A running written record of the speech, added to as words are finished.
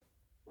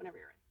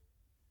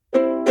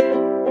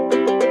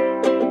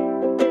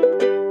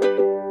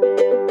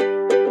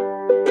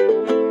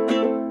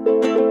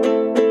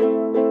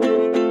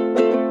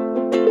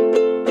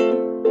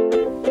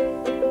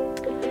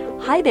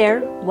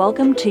there,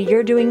 welcome to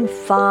You're Doing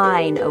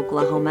Fine,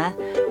 Oklahoma,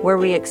 where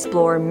we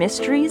explore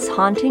mysteries,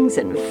 hauntings,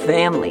 and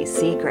family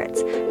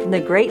secrets from the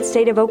great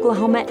state of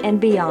Oklahoma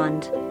and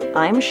beyond.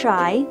 I'm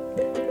Shy.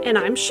 And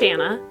I'm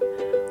Shanna.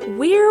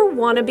 We're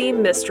wannabe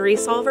mystery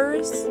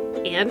solvers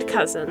and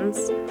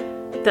cousins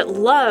that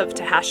love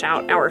to hash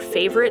out our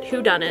favorite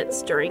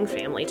whodunits during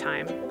family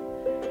time.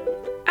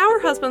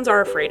 Our husbands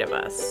are afraid of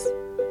us.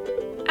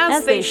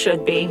 As they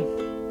should be.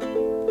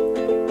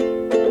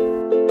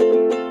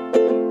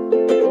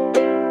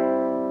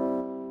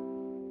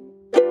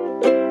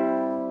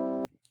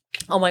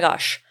 Oh my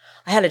gosh.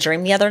 I had a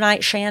dream the other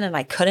night, Shan, and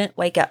I couldn't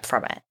wake up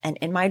from it. And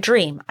in my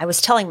dream, I was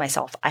telling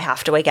myself I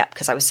have to wake up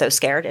because I was so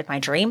scared in my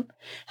dream,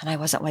 and I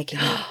wasn't waking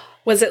up.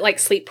 Was it like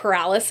sleep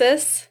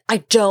paralysis? I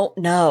don't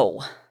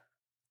know.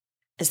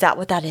 Is that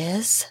what that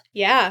is?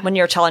 Yeah. When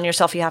you're telling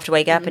yourself you have to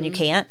wake up and you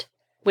can't?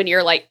 When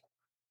you're like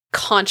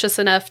conscious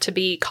enough to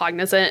be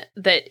cognizant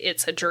that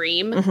it's a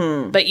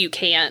dream, but you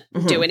can't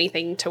do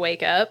anything to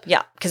wake up.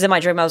 Yeah, because in my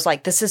dream I was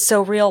like, this is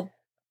so real.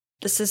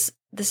 This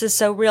is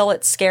so real,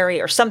 it's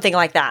scary, or something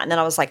like that. And then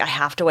I was like, I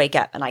have to wake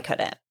up, and I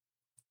couldn't.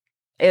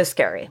 It was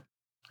scary.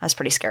 I was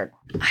pretty scared.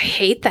 I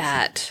hate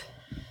that.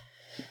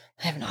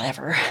 I have not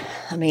ever.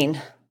 I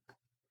mean,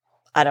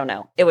 I don't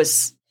know.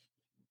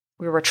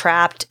 We were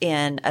trapped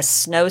in a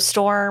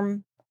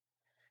snowstorm,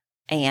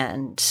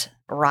 and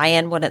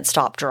Ryan wouldn't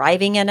stop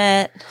driving in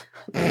it.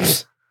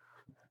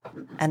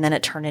 And then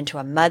it turned into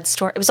a mud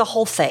storm. It was a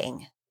whole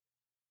thing.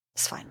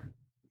 It's fine.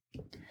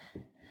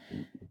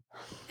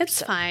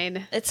 It's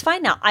fine. It's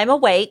fine now. I'm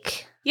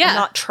awake. Yeah. I'm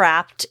not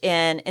trapped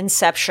in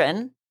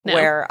Inception, No.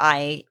 where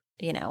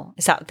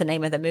is that the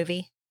name of the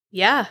movie?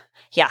 Yeah.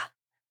 Yeah.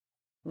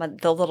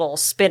 The little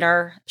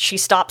spinner, she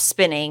stopped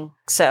spinning.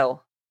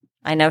 So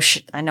I know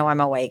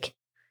I'm awake.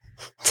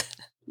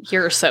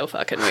 You're so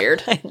fucking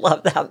weird. I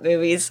love that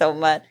movie so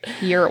much.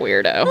 You're a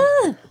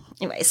weirdo.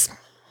 Anyways.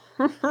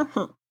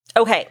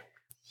 Okay.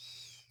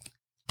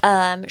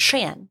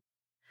 Shan,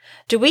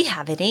 do we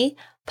have any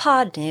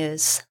pod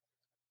news?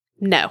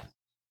 No.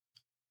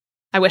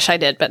 I wish I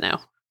did, but no.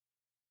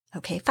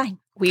 Okay, fine.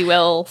 We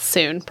will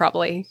soon,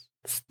 probably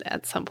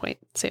at some point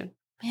soon.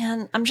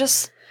 Man, I'm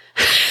just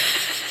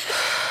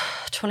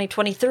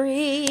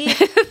 2023.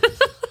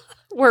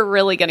 We're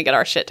really going to get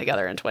our shit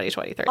together in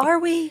 2023. Are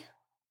we?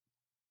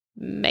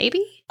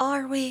 Maybe?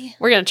 Are we?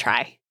 We're going to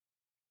try.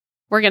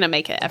 We're going to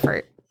make an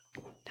effort.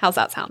 How's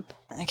that sound?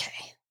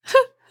 Okay.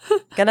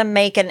 Gonna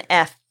make an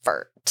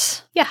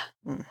effort. Yeah.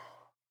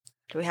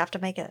 Do we have to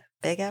make a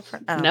big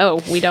effort? Oh.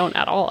 No, we don't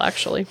at all,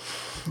 actually.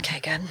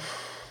 Okay, good.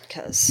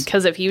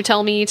 Because if you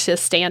tell me to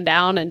stand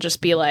down and just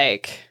be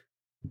like,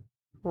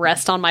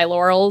 rest on my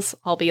laurels,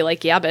 I'll be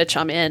like, yeah, bitch,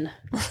 I'm in.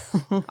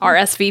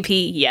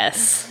 RSVP,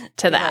 yes,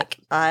 to that. Like,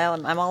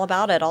 I'm all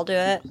about it. I'll do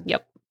it.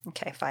 Yep.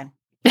 Okay, fine.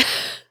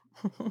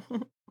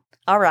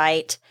 All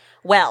right.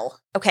 Well,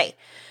 okay.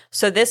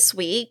 So this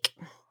week,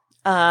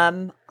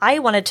 I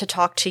wanted to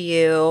talk to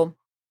you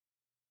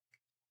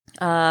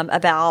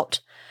about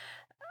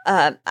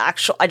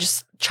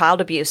child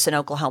abuse in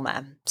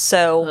Oklahoma.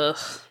 So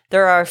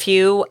there are a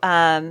few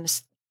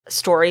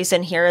stories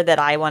in here that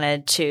I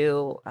wanted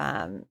to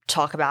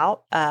talk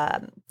about.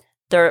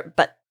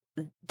 But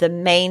the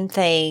main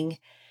thing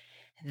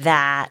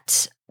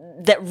that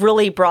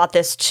really brought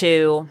this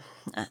to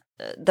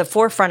the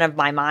forefront of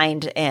my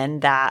mind,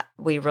 and that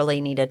we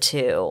really needed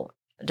to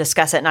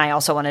discuss it, and I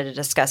also wanted to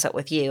discuss it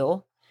with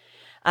you,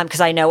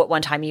 because I know at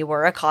one time you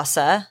were a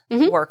CASA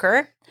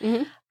worker.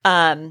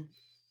 Mm-hmm.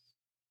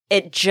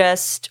 It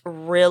just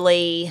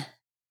really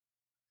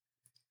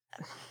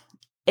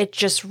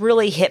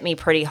hit me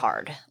pretty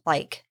hard.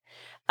 Like,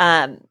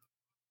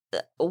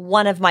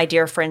 one of my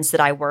dear friends that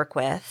I work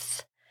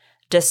with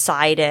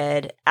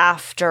decided,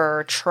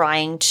 after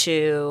trying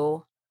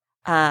to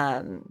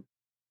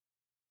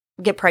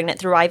get pregnant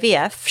through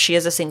IVF, she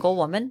is a single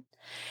woman.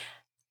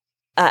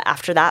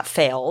 After that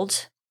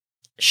failed,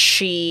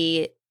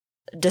 she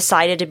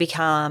decided to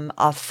become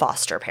a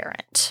foster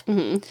parent.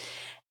 Mm-hmm.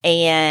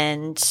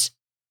 And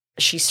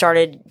she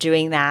started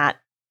doing that,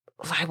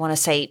 I want to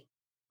say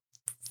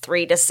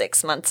 3 to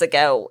 6 months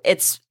ago.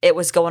 It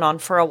was going on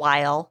for a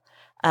while.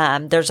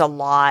 There's a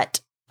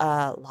lot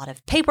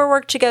of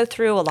paperwork to go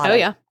through, a lot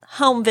of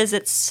home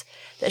visits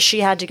that she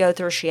had to go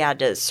through. She had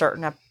to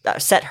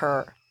set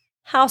her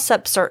house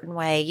up certain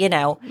way,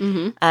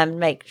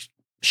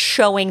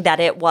 showing that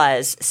it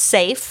was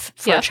safe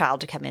for a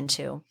child to come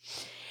into.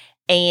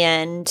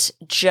 And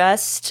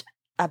just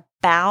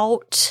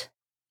about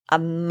a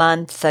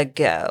month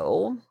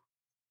ago,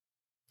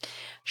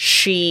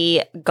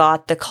 she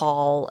got the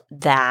call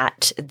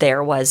that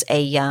there was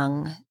a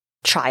young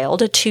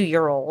child, a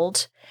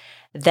 2-year-old,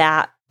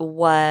 that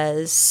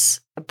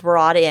was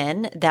brought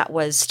in, that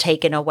was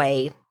taken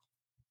away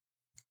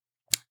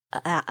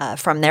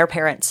from their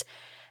parents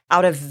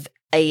out of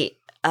a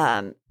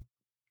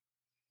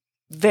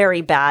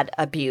very bad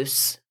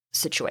abuse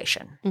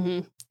situation.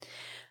 Mm-hmm.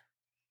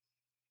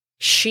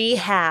 She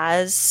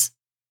has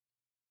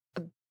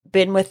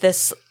been with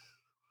this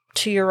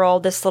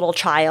 2-year-old, this little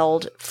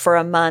child, for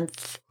a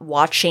month,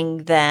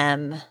 watching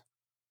them,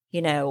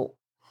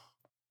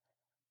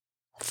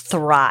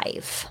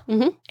 thrive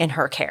in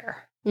her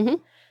care. Mm-hmm.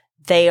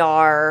 They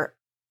are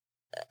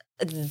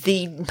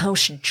the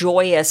most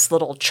joyous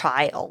little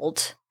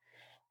child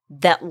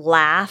that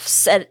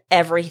laughs at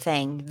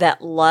everything,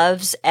 that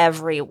loves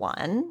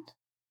everyone.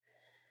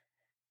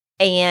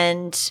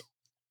 And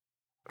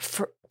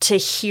to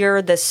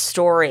hear the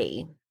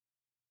story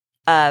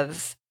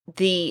of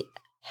the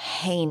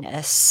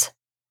heinous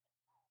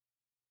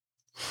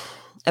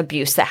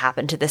abuse that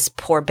happened to this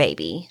poor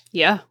baby.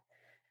 Yeah.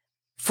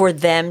 For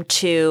them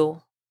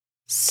to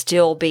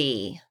still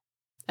be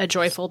a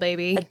joyful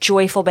baby,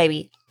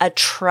 a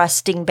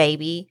trusting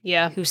baby.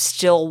 Yeah. Who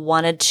still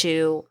wanted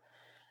to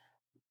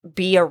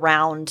be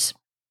around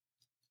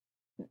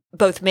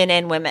both men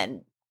and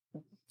women.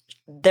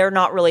 They're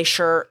not really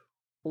sure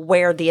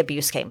where the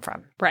abuse came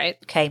from. Right.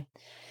 Okay.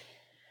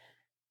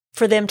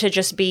 For them to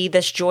just be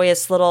this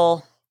joyous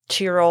little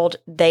 2-year-old,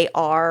 they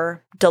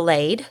are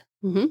delayed.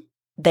 Mm-hmm.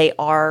 They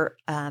are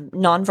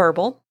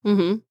nonverbal.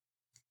 Mm-hmm.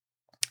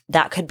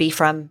 That could be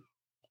from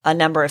a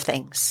number of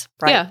things,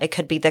 right? Yeah. It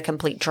could be the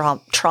complete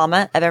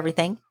trauma of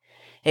everything.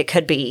 It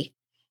could be,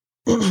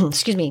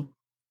 excuse me,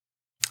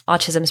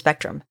 autism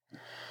spectrum.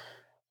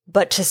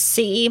 But to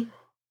see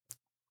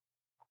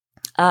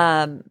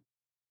her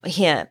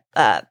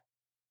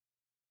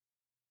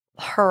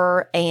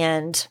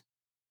and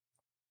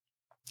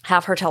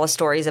have her tell us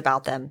stories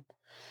about them,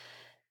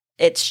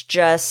 it's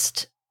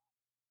just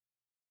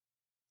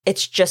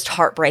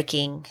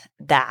heartbreaking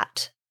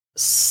that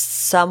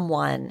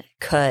someone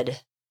could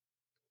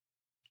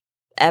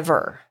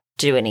ever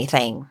do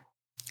anything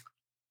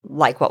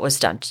like what was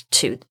done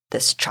to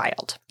this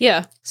child.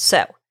 Yeah.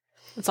 So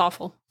it's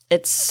awful.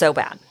 It's so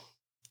bad.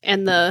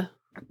 And the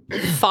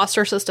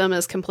foster system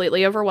is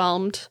completely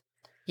overwhelmed.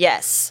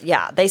 Yes.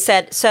 Yeah. They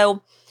said,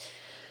 so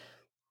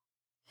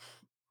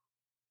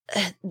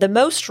the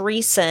most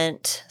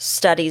recent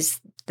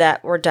studies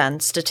that were done,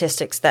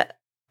 statistics that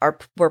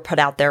were put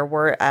out there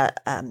were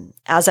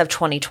as of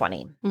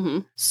 2020. Mm-hmm.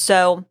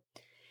 So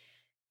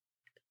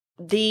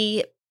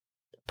the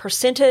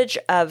percentage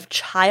of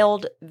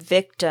child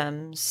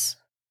victims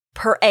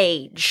per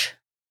age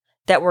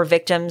that were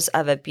victims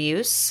of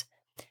abuse,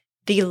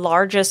 the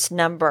largest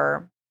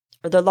number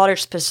or the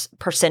largest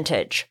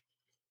percentage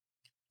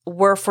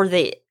were for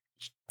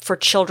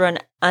children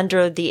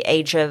under the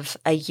age of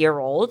a year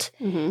old.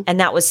 Mm-hmm. And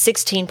that was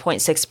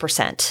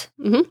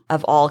 16.6%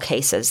 of all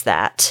cases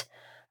that,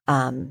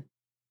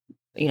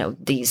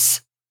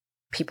 these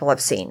people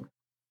have seen.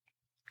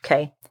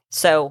 Okay.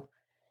 So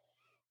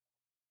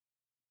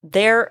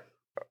there,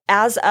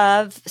 as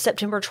of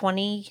September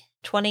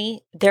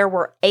 2020, there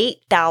were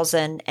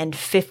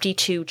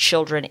 8,052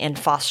 children in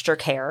foster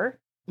care.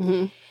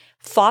 Mm-hmm.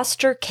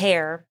 Foster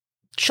care,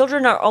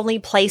 children are only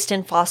placed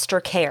in foster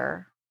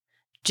care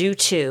due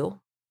to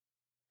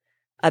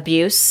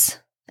abuse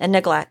and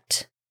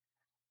neglect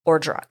or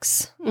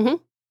drugs. Mm-hmm.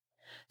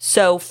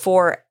 So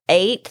for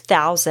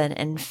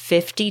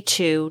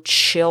 8,052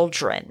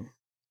 children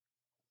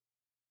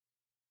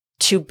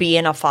to be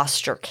in a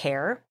foster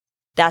care,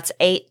 that's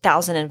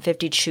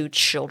 8,052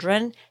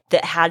 children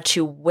that had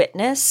to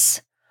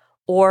witness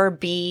or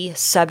be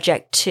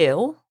subject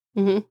to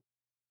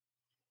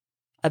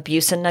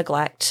abuse and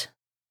neglect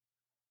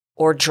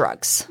or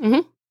drugs.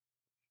 Mm-hmm.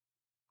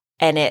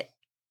 And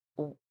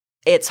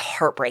it's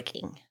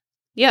heartbreaking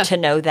to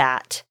know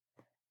that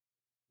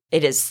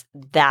it is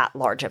that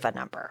large of a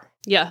number.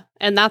 Yeah.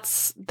 And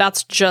that's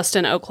just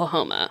in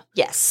Oklahoma.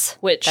 Yes.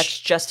 Which that's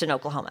just in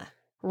Oklahoma.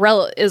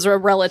 Is a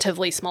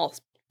relatively small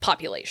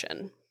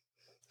population.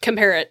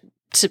 Compare it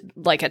to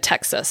like a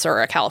Texas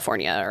or a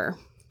California or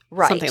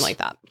something like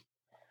that.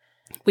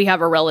 We have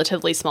a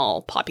relatively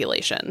small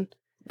population.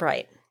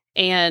 Right.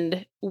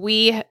 And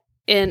we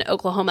in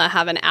Oklahoma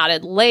have an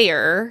added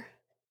layer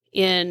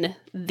in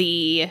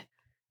the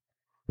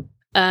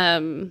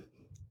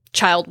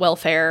child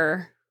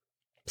welfare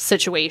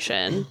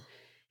situation,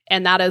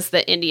 and that is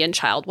the Indian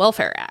Child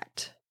Welfare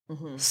Act.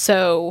 Mm-hmm.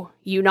 So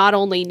you not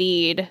only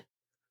need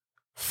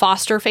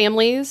foster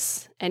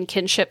families and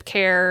kinship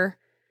care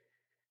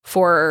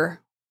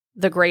for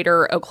the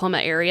greater Oklahoma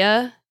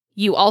area,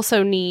 you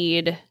also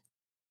need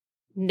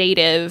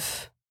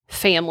native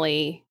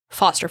family,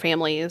 foster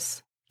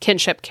families,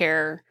 kinship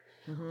care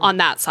on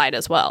that side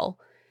as well.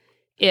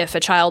 If a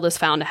child is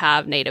found to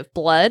have native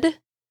blood,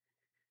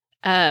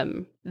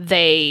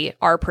 they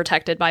are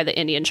protected by the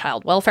Indian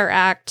Child Welfare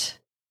Act,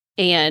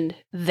 and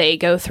they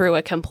go through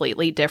a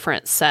completely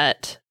different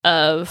set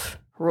of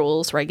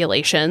rules,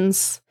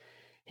 regulations,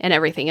 and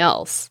everything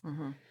else.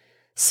 Mm-hmm.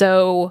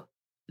 So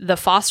the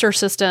foster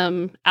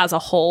system as a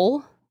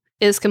whole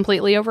is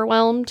completely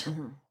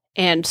overwhelmed,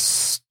 and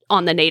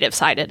on the native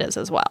side it is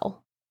as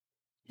well.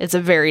 It's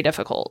very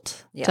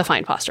difficult to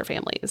find foster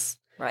families.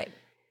 Right.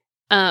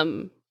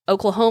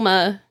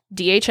 Oklahoma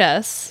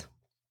DHS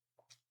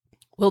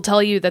will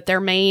tell you that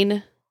their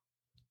main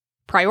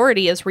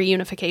priority is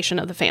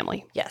reunification of the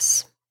family.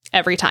 Yes.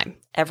 Every time.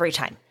 Every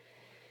time.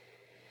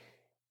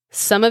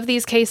 Some of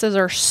these cases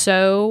are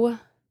so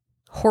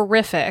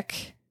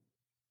horrific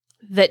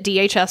that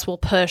DHS will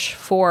push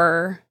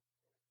for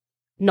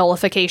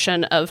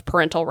nullification of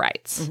parental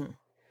rights. Mm-hmm.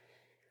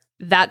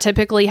 That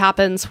typically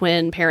happens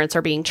when parents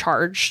are being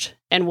charged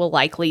and will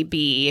likely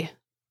be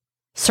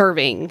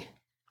serving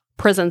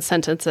prison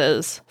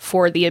sentences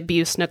for the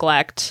abuse,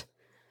 neglect,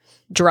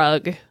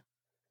 drug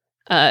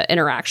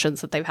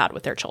interactions that they've had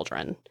with their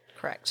children.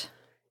 Correct.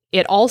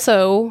 It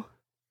also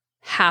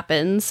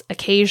happens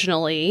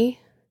occasionally.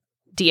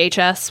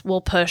 DHS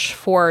will push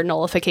for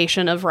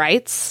nullification of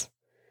rights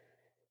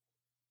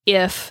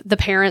if the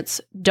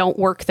parents don't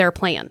work their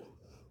plan.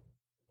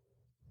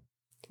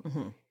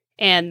 Mm-hmm.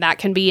 And that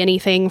can be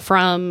anything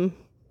from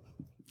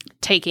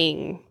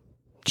taking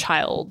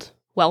child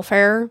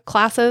welfare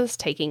classes,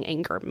 taking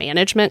anger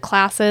management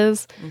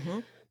classes,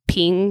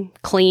 peeing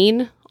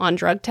clean on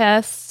drug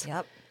tests,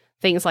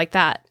 things like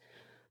that.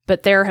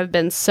 But there have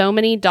been so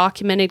many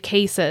documented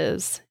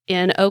cases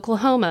in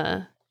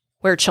Oklahoma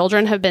where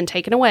children have been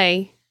taken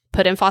away,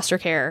 put in foster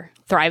care,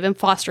 thrive in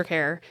foster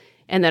care,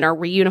 and then are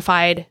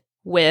reunified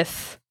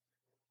with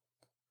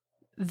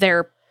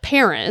their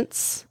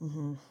parents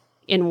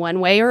in one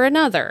way or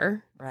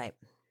another. Right.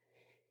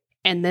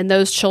 And then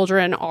those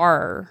children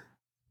are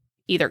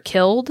either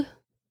killed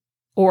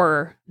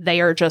or they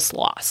are just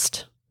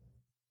lost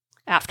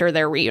after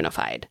they're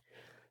reunified.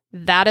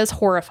 That is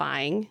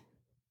horrifying.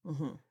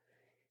 Mm-hmm.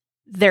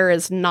 There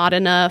is not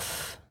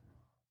enough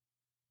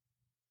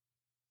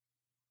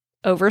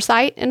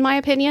oversight, in my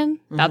opinion.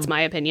 Mm-hmm. That's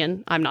my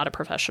opinion. I'm not a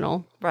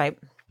professional. Right.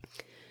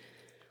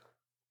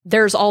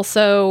 There's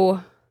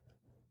also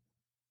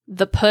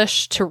the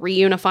push to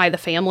reunify the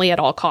family at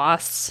all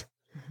costs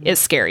is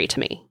scary to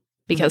me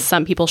because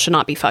some people should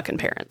not be fucking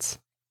parents.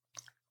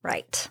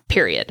 Right.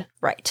 Period.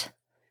 Right.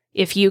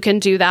 If you can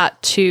do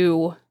that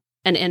to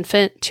an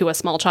infant, to a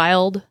small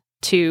child,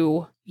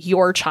 to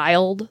your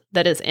child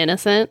that is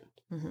innocent,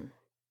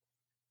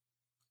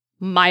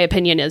 my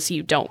opinion is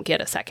you don't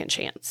get a second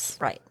chance.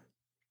 Right.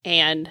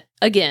 And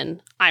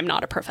again, I'm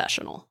not a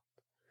professional.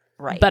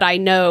 Right. But I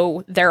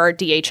know there are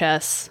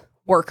DHS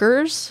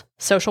workers,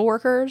 social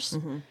workers,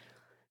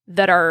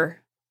 that are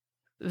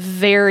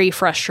very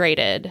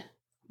frustrated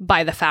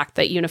by the fact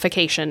that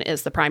unification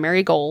is the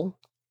primary goal.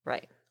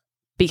 Right.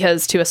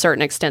 Because to a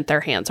certain extent,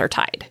 their hands are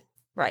tied.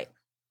 Right.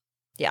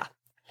 Yeah.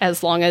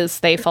 As long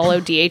as they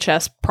follow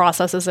DHS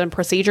processes and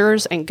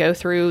procedures and go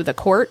through the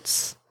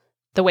courts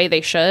the way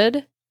they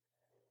should,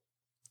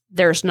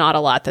 there's not a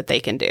lot that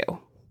they can do.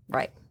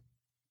 Right.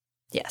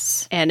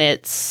 Yes. And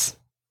it's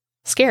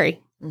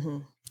scary.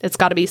 It's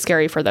got to be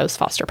scary for those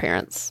foster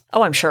parents.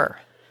 Oh, I'm sure.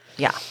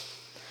 Yeah.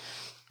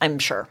 I'm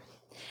sure.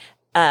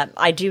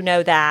 I do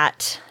know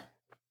that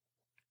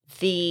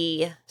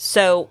in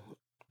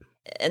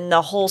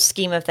the whole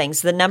scheme of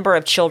things, the number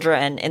of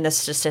children in the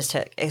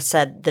statistic, it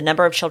said the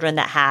number of children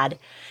that had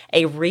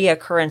a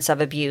reoccurrence of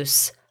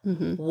abuse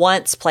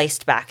once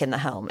placed back in the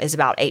home is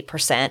about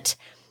 8%.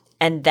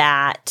 And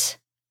that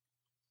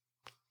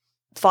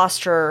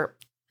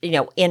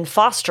in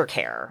foster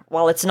care,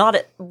 while it's not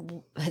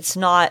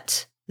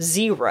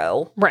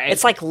zero, right?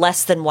 It's like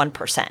less than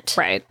 1%,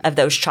 right, of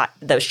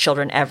those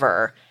children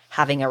ever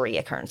having a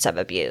reoccurrence of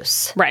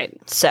abuse, right?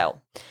 So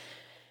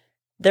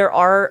there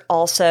are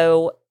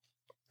also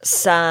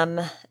some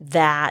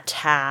that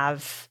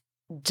have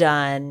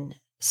done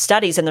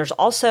studies, and there's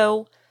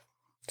also,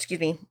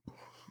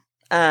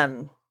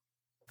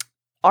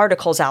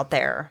 articles out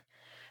there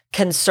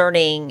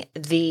concerning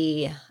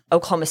the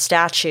Oklahoma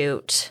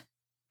statute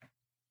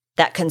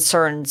that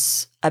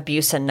concerns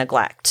abuse and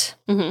neglect.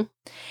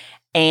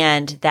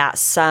 And that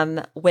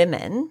some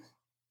women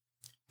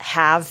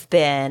have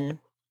been,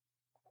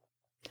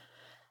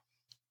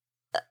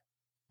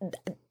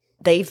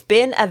 they've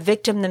been a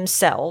victim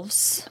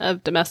themselves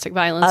of domestic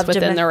violence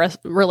within their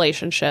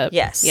relationship.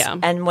 Yes. Yeah.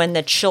 And when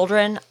the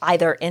children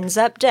either ends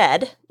up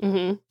dead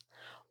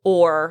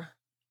or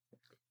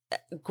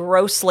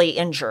grossly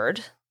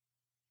injured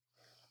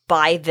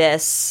by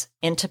this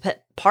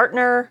intimate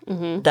partner,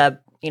 the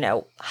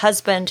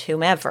husband,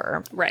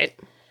 whomever, right,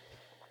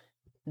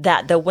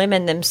 that the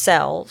women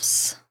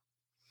themselves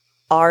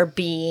are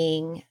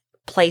being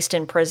placed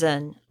in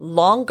prison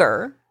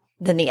longer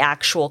than the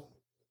actual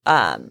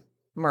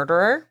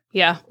murderer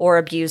or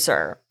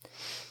abuser,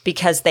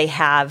 because they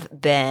have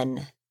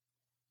been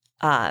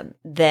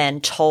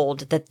then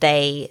told that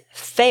they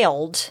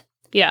failed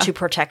to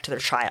protect their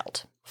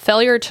child.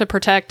 Failure to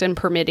protect and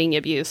permitting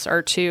abuse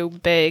are two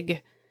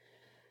big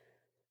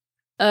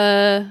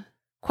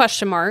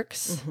question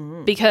marks,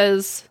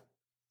 because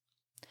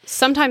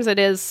sometimes it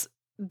is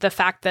the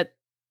fact that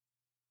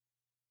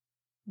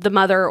the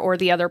mother or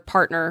the other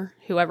partner,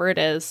 whoever it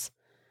is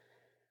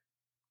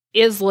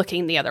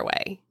looking the other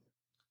way.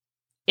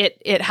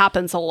 It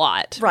happens a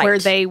lot, right, where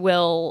they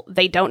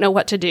don't know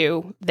what to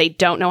do. They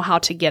don't know how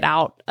to get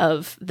out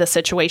of the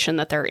situation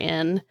that they're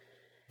in.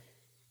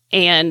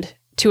 And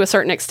to a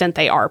certain extent,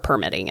 they are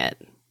permitting it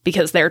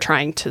because they're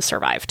trying to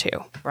survive too.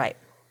 Right.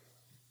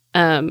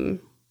 A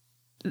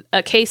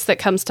case that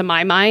comes to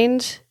my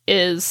mind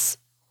is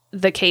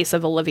the case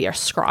of Olivia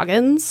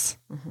Scroggins.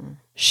 Mm-hmm.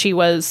 She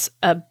was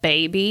a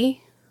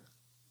baby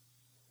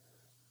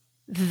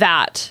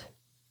that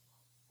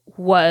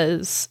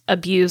was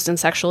abused and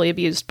sexually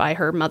abused by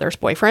her mother's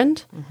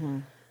boyfriend.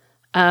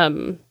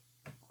 Mm-hmm.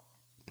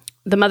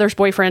 The mother's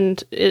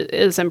boyfriend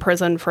is in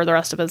prison for the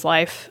rest of his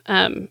life.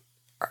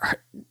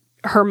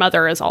 Her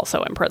mother is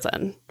also in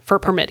prison for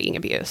permitting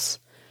abuse.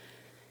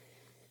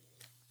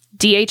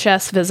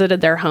 DHS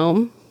visited their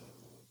home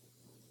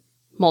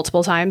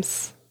multiple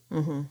times.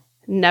 Mm-hmm.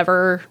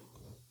 Never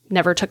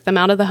took them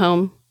out of the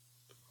home.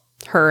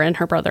 Her and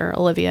her brother,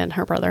 Olivia and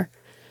her brother,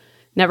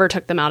 never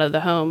took them out of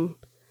the home.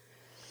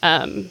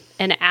 And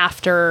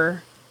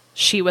after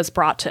she was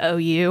brought to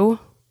OU,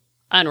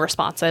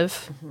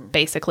 unresponsive, mm-hmm.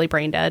 basically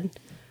brain dead,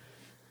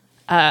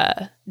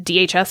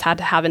 DHS had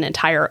to have an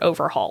entire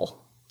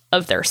overhaul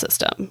of their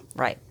system.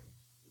 Right.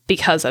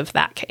 Because of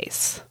that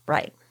case.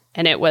 Right.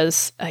 And it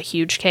was a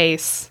huge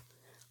case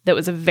that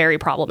was very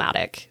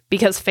problematic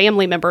because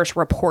family members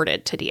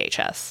reported to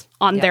DHS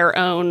on their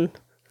own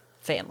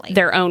family,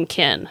 their own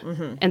kin,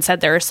 mm-hmm. and said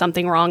there is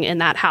something wrong in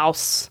that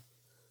house.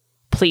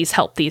 Please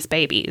help these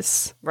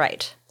babies.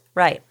 Right.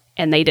 Right.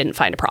 And they didn't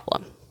find a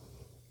problem.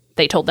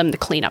 They told them to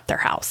clean up their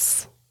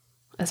house,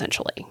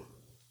 essentially.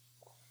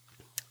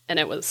 And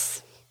it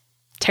was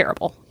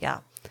terrible. Yeah.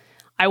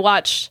 I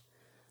watched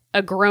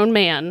a grown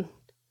man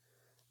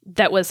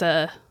that was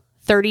a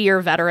 30-year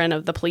veteran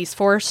of the police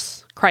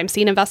force, crime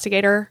scene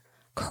investigator,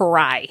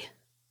 cry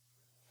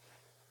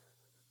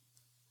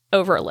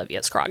over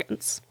Olivia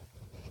Scroggins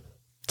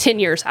 10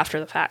 years after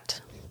the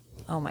fact.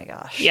 Oh my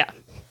gosh. Yeah.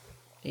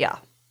 Yeah.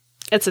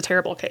 It's a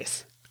terrible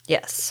case.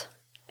 Yes.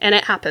 And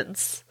it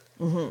happens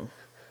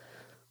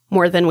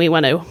more than we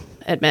want to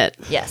admit.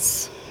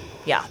 Yes.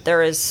 Yeah.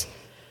 There's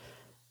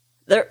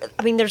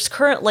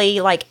currently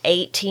like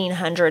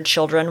 1,800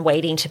 children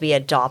waiting to be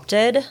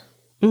adopted.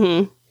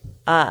 Mm-hmm.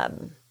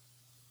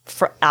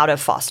 Out of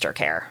foster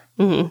care.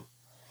 Mm-hmm.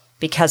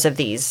 Because of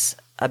these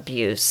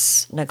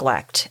abuse,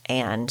 neglect,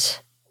 and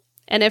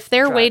if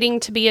they're waiting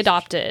to be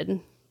adopted,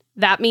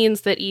 that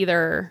means that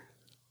either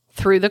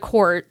through the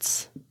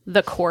courts,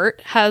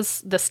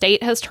 the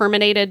state has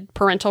terminated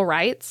parental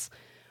rights,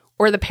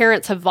 or the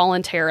parents have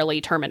voluntarily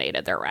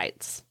terminated their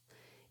rights.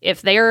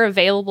 If they are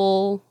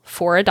available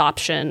for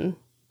adoption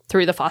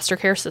through the foster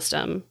care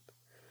system,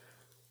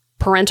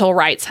 parental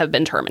rights have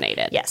been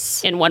terminated.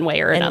 Yes. In one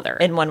way or another.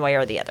 In one way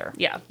or the other.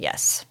 Yeah.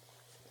 Yes.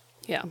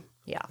 Yeah.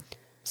 Yeah.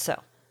 So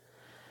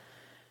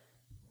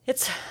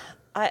it's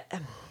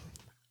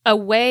a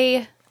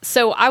way.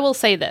 So I will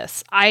say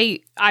this.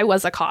 I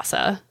was a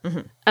CASA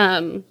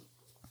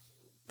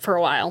for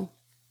a while.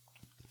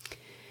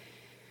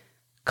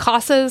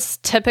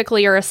 CASAs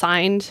typically are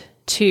assigned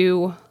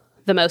to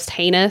the most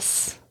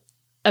heinous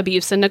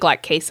abuse and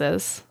neglect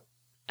cases.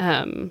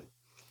 And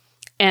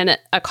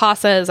a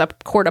CASA is a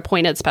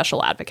court-appointed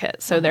special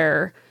advocate. So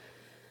they're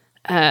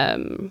a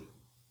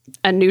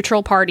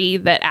neutral party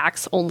that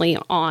acts only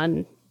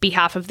on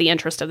behalf of the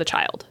interest of the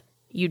child.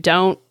 You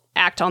don't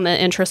act on the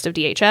interest of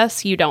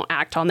DHS. You don't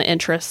act on the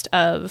interest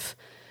of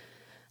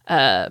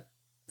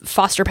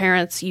foster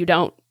parents. You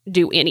don't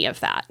do any of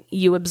that.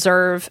 You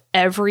observe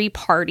every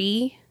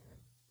party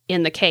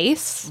in the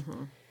case,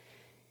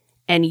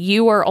 and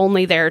you are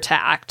only there to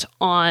act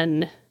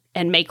on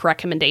and make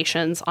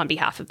recommendations on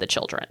behalf of the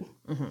children.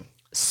 Mm-hmm.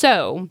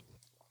 So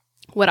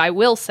what I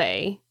will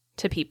say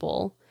to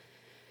people,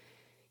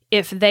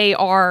 if they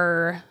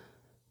are,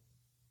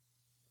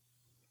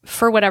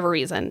 for whatever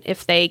reason,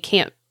 if they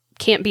can't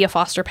be a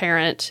foster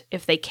parent,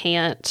 if they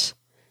can't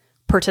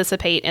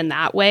participate in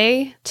that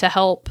way to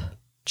help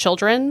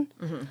children,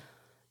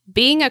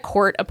 being a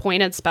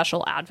court-appointed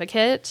special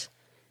advocate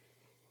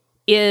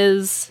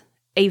is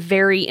a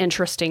very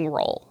interesting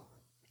role.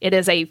 It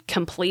is a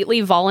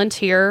completely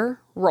volunteer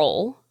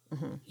role.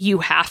 Mm-hmm. You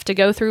have to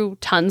go through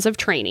tons of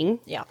training.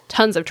 Yeah.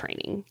 Tons of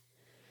training.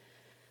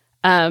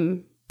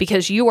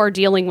 Because you are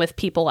dealing with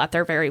people at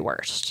their very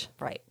worst.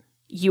 Right.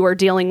 You are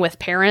dealing with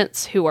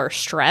parents who are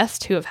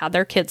stressed, who have had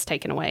their kids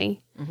taken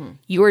away. Mm-hmm.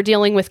 You are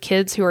dealing with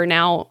kids who are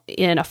now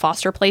in a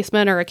foster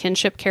placement or a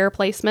kinship care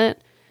placement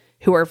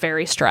who are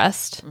very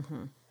stressed.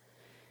 Mm-hmm.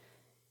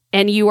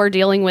 And you are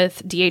dealing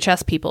with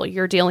DHS people.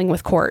 You're dealing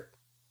with court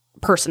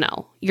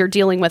personnel. You're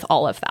dealing with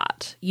all of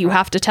that. You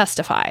have to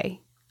testify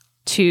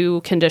to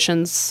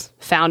conditions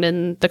found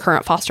in the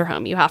current foster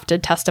home. You have to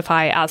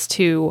testify as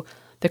to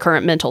the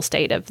current mental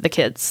state of the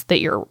kids that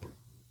you're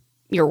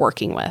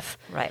working with.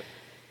 Right.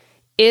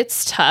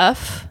 It's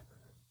tough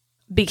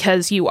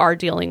because you are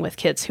dealing with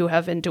kids who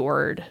have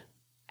endured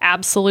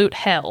absolute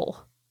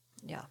hell.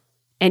 Yeah.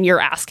 And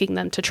you're asking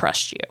them to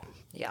trust you.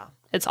 Yeah.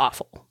 It's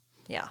awful.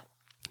 Yeah.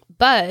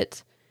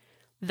 But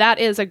that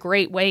is a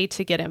great way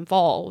to get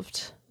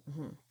involved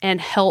and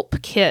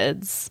help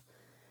kids.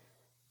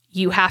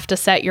 You have to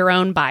set your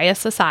own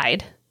bias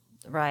aside.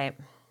 Right.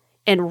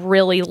 And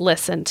really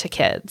listen to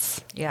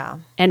kids. Yeah.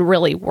 And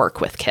really work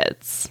with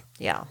kids.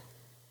 Yeah.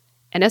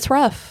 And it's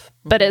rough,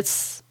 but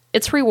it's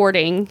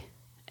rewarding,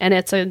 and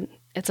it's an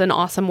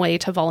awesome way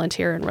to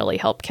volunteer and really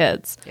help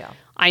kids. Yeah.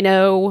 I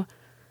know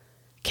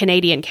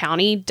Canadian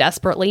County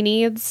desperately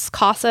needs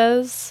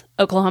CASAs.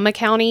 Oklahoma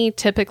County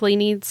typically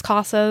needs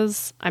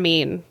CASAs. I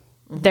mean,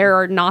 there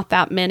are not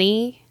that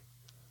many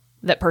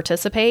that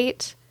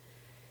participate,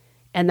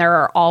 and there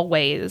are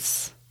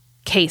always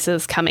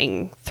cases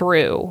coming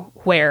through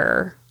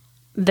where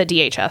the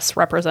DHS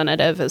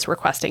representative is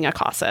requesting a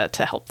CASA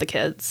to help the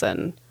kids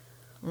and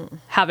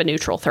have a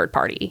neutral third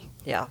party.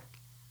 Yeah.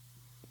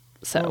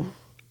 So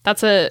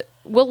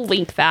we'll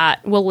link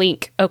that. We'll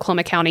link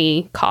Oklahoma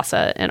County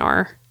CASA in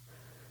our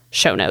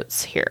show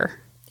notes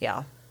here.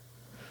 Yeah.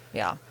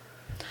 Yeah.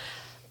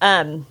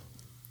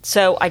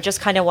 So I just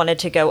kind of wanted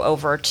to go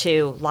over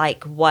to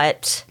like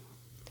what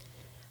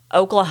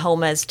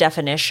Oklahoma's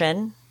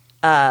definition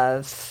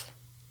of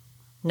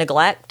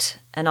neglect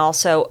and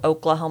also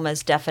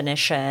Oklahoma's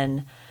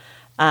definition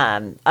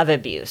of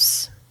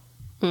abuse,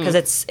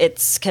 because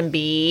it's can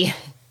be.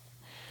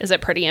 Is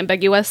it pretty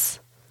ambiguous?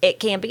 It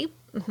can be.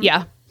 Mm-hmm.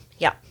 Yeah.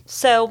 Yeah.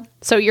 So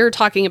you're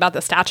talking about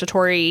the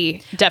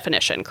statutory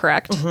definition,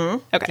 correct? Mm-hmm.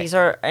 Okay. These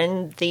are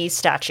in the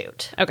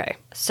statute. Okay.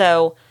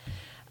 So,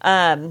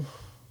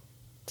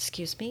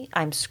 excuse me,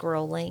 I'm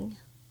scrolling.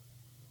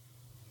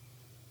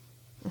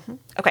 Mm-hmm.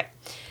 Okay.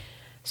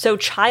 So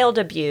child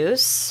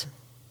abuse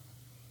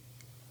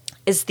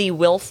is the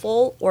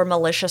willful or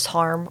malicious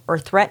harm or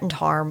threatened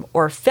harm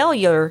or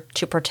failure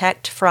to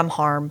protect from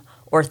harm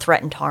or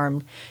threatened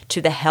harm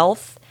to the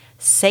health,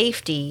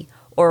 safety,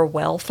 or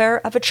welfare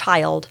of a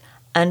child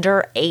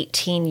under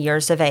 18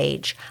 years of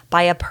age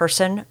by a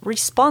person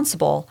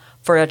responsible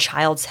for a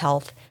child's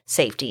health,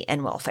 safety,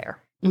 and welfare.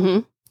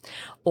 Mm-hmm.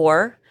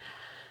 Or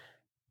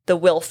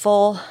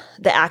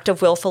the act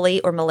of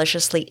willfully or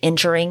maliciously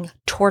injuring,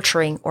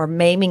 torturing, or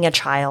maiming a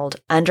child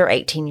under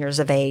 18 years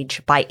of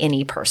age by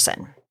any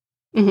person.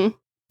 Mm-hmm.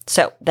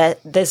 So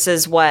this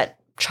is what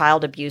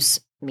child abuse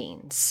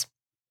means.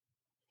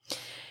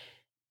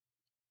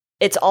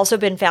 It's also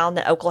been found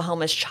that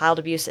Oklahoma's child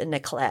abuse and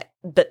neglect,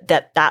 but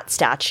that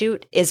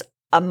statute is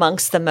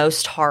amongst the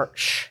most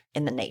harsh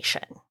in the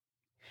nation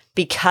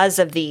because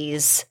of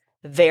these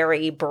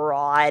very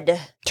broad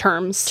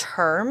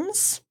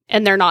terms.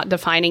 And they're not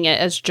defining it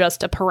as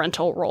just a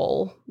parental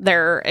role.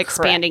 They're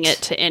expanding it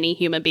to any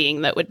human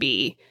being that would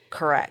be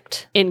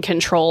in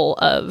control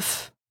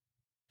of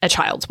a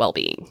child's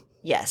well-being.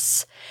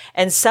 Yes.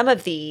 And some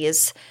of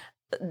these,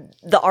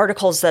 the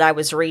articles that I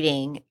was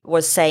reading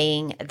was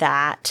saying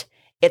that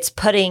it's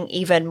putting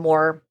even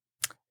more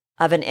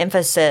of an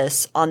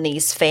emphasis on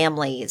these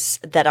families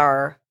that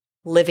are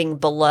living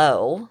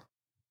below,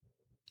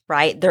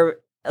 right? They're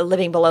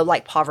living below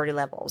like poverty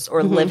levels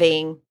or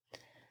living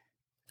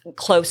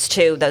close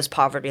to those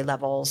poverty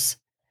levels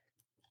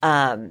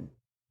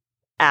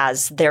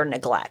as their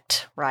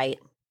neglect, right?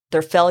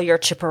 Their failure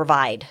to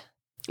provide.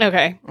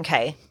 Okay.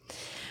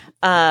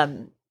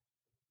 When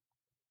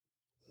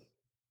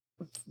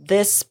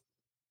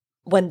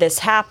this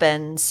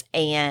happens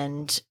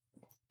and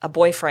a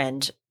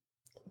boyfriend,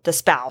 the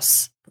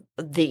spouse,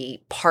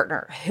 the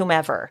partner,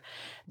 whomever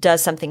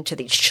does something to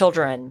these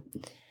children,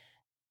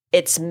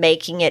 it's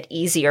making it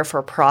easier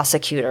for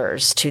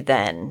prosecutors to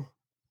then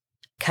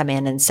come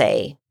in and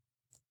say,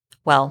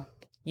 well,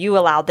 you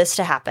allowed this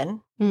to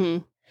happen,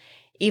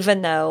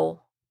 even though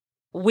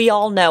we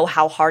all know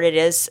how hard it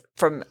is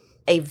from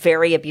a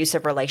very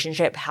abusive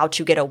relationship, how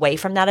to get away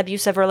from that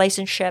abusive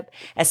relationship,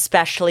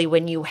 especially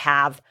when you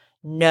have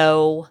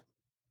no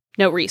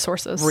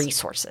resources.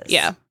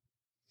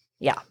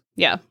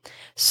 Yeah.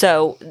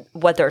 So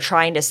what they're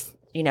trying to,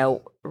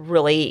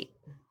 really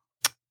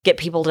get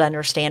people to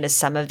understand is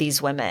some of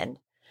these women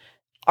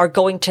are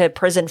going to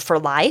prison for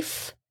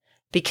life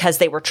because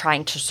they were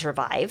trying to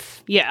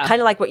survive. Yeah.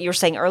 Kind of like what you were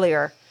saying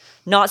earlier.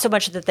 Not so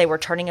much that they were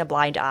turning a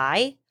blind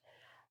eye,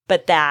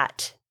 but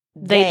that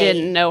they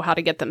didn't know how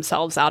to get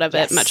themselves out of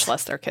it, much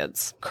less their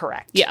kids.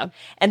 Correct. Yeah.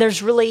 And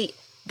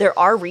there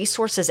are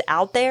resources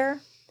out there.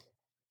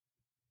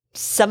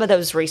 Some of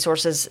those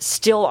resources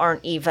still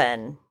aren't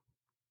even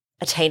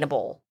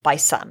attainable by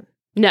some.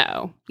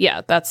 No.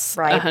 Yeah, that's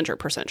right?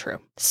 100% true.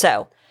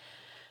 So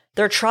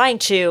they're trying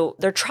to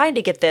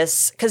get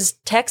this, because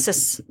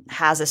Texas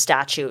has a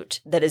statute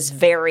that is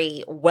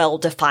very well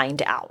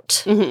defined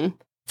out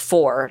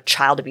for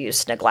child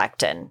abuse,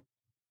 neglect, and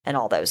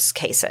all those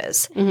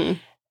cases.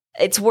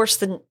 It's worse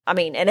than,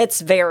 and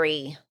it's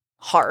very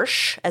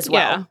harsh as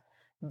well. Yeah.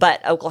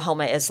 But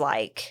Oklahoma is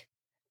like,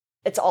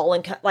 it's all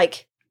in,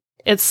 like,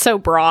 it's so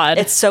broad.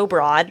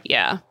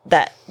 Yeah.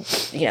 That,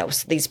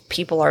 these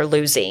people are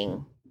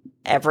losing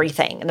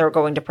everything and they're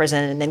going to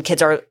prison, and then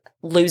kids are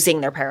losing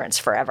their parents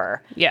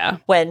forever. Yeah.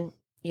 When,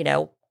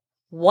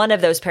 one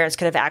of those parents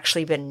could have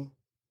actually been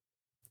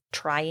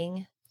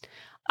trying.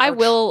 I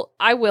will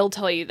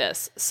tell you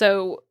this.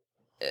 So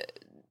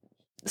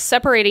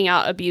separating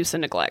out abuse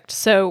and neglect.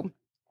 So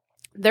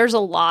there's a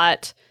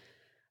lot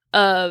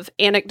of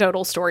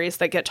anecdotal stories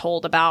that get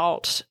told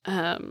about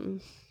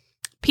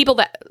people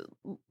that,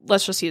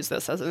 let's just use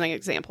this as an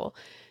example,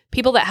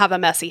 people that have a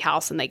messy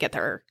house and they get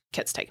their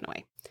kids taken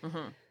away.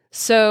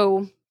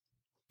 So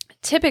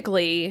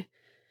typically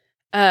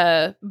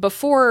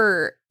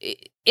before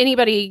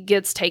anybody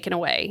gets taken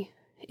away,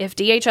 if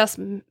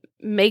DHS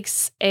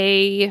makes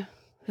a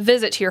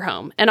visit to your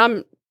home, and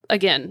I'm,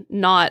 again,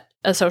 not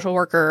a social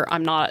worker,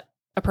 I'm not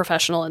a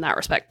professional in that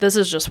respect. This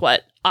is just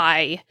what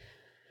I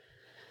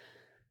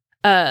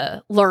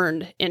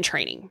learned in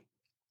training.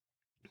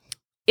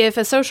 If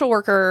a social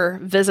worker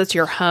visits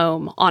your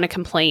home on a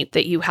complaint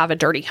that you have a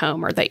dirty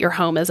home or that your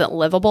home isn't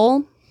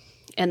livable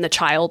and the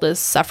child is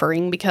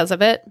suffering because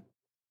of it,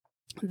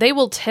 they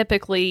will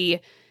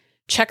typically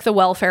check the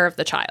welfare of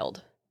the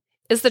child.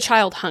 Is the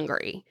child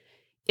hungry?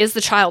 Is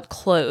the child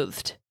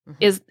clothed?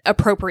 Is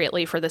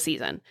appropriately for the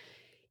season?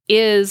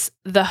 Is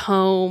the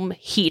home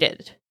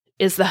heated?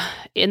 Is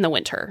in the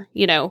winter?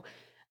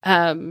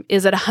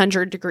 Is it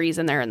 100 degrees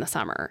in there in the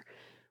summer?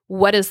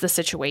 What is the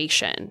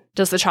situation?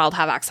 Does the child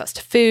have access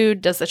to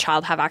food? Does the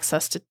child have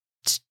access to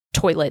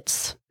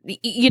toilets?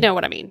 You know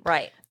what I mean?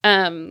 Right.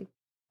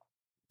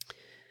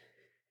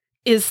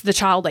 Is the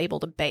child able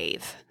to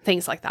bathe?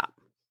 Things like that.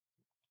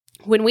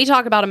 When we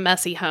talk about a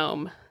messy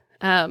home,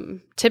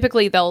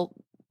 typically they'll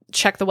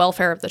check the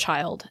welfare of the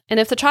child. And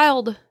if the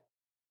child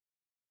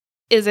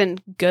is in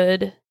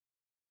good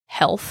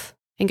health,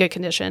 in good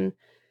condition,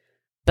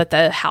 but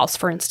the house,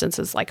 for instance,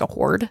 is like a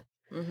hoard,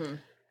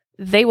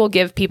 they will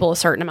give people a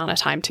certain amount of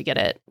time to get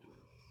it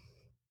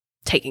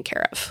taken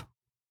care of,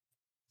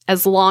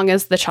 as long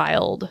as the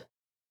child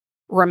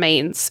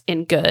remains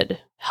in good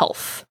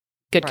health,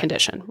 good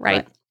condition,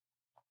 right?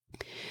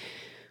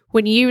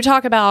 When you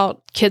talk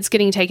about kids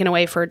getting taken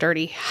away for a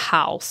dirty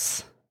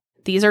house,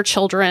 these are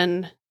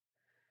children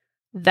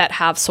that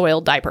have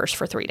soiled diapers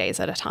for 3 days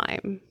at a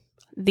time.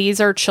 These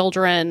are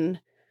children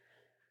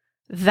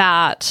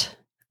that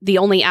the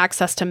only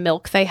access to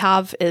milk they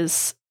have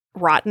is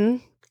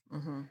rotten.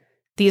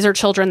 These are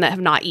children that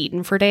have not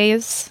eaten for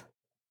days.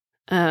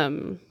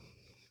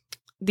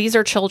 These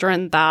are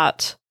children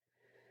that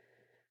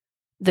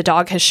the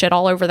dog has shit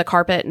all over the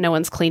carpet. No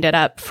one's cleaned it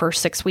up for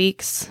 6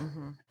 weeks.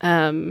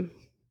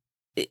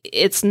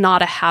 It's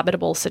not a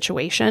habitable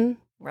situation.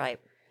 Right.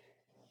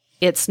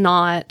 It's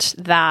not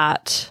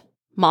that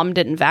mom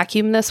didn't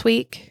vacuum this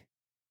week.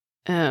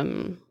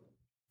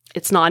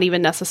 It's not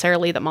even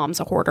necessarily that mom's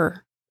a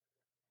hoarder.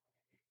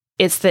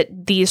 It's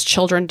that these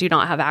children do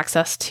not have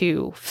access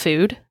to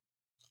food.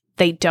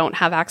 They don't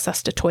have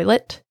access to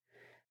toilet.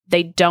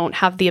 They don't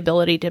have the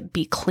ability to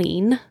be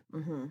clean.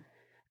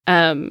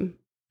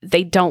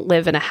 They don't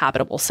live in a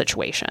habitable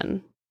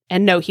situation.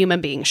 And no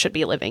human being should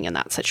be living in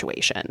that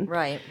situation.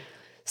 Right.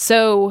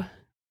 So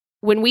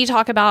when we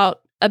talk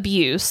about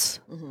abuse,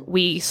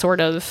 we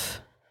sort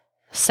of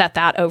set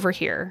that over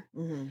here.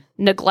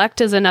 Neglect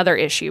is another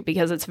issue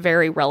because it's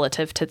very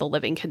relative to the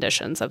living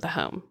conditions of the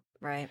home.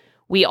 Right.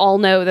 We all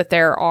know that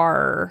there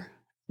are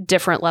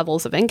different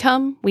levels of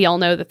income. We all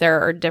know that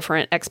there are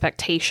different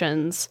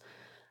expectations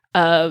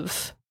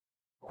of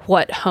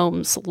what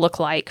homes look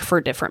like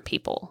for different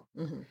people.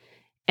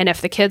 And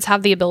if the kids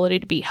have the ability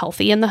to be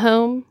healthy in the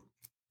home,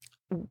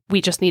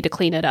 we just need to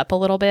clean it up a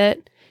little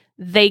bit.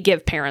 They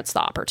give parents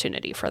the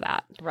opportunity for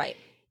that. Right.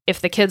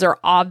 If the kids are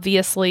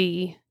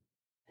obviously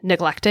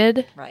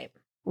neglected,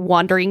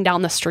 wandering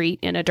down the street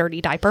in a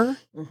dirty diaper,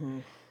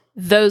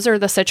 those are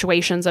the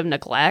situations of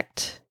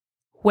neglect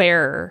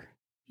where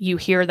you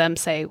hear them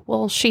say,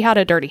 well, she had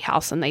a dirty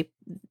house and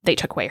they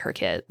took away her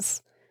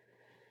kids.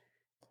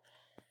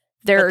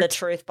 But the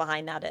truth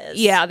behind that is.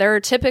 Yeah, there are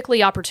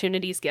typically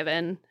opportunities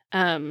given.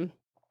 And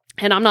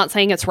I'm not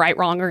saying it's right,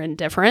 wrong, or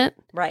indifferent.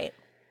 Right.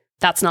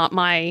 That's not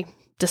my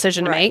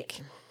decision to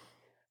make.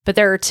 But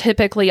there are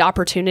typically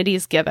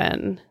opportunities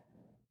given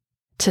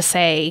to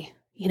say,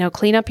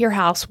 clean up your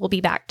house. We'll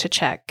be back to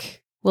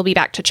check. We'll be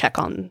back to check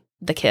on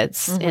the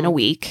kids in a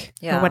week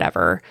or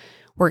whatever.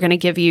 We're going to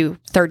give you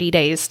 30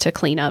 days to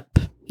clean up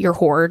your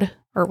hoard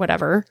or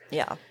whatever.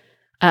 Yeah.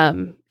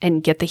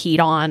 And get the heat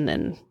on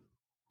and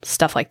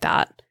stuff like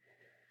that.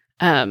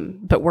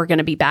 But we're going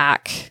to be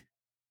back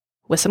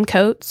with some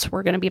coats.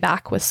 We're going to be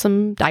back with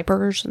some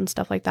diapers and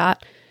stuff like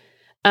that.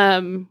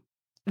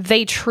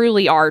 They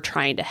truly are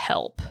trying to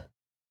help.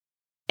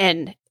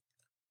 And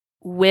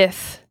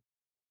with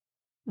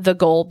the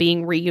goal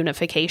being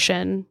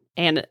reunification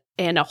and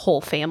a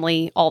whole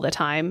family all the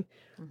time,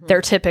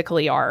 there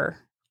typically are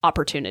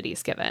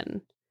opportunities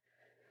given.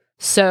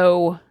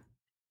 So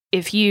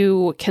if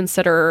you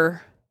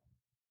consider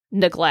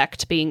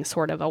neglect being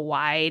sort of a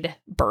wide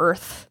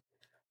berth,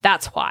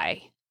 that's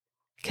why.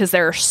 Because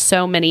there are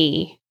so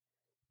many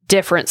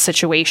different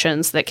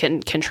situations that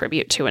can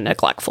contribute to a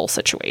neglectful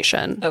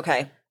situation.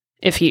 Okay.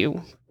 If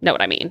you know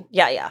what I mean.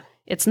 Yeah.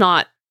 It's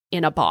not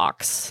in a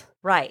box.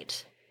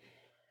 Right.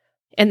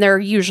 And there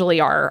usually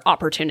are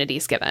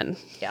opportunities given.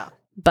 Yeah.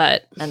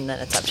 And then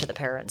it's up to the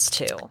parents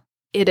too.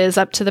 It is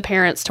up to the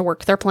parents to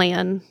work their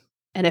plan.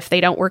 And if they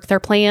don't work their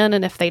plan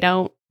and if they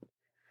don't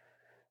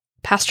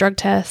pass drug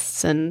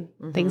tests and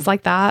things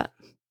like that,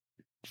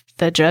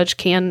 the judge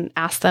can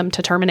ask them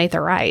to terminate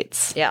their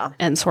rights. Yeah.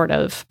 And sort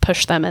of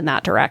push them in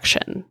that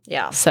direction.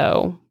 Yeah.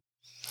 So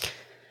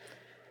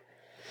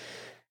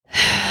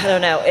I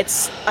don't know.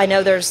 I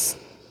know there's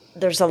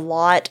there's a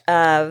lot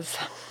of,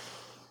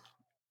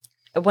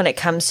 when it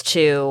comes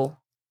to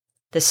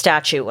the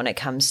statute, when it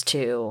comes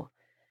to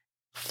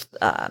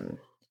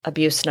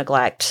abuse,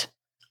 neglect,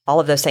 all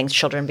of those things,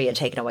 children being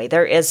taken away,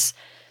 there's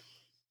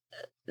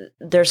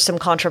some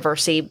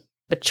controversy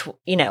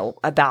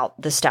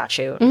about the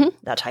statute,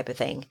 that type of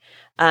thing.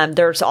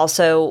 There's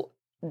also,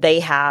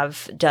 they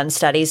have done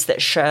studies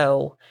that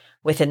show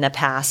within the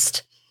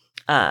past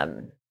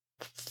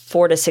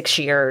 4 to 6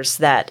 years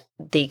that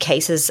the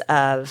cases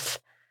of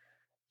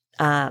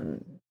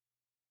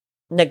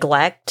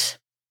neglect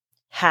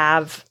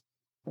have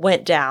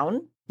went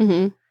down,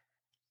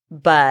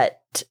 but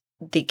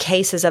the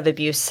cases of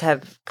abuse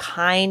have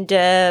kind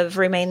of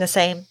remained the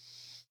same.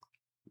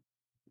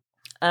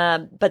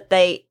 But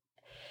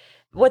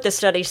what the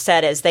study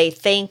said is they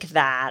think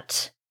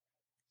that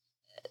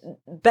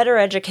better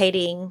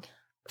educating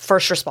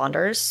first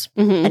responders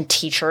and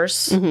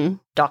teachers,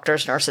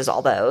 doctors, nurses,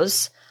 all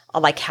those,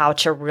 on like how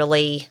to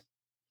really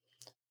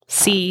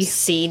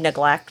see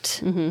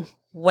neglect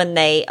when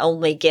they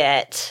only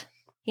get,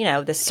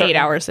 this 8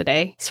 hours a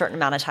day, certain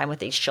amount of time with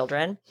these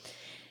children.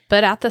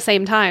 But at the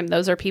same time,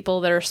 those are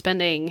people that are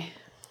spending,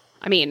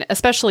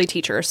 especially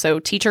teachers. So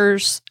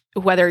teachers,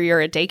 whether you're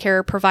a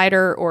daycare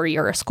provider or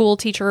you're a school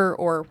teacher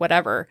or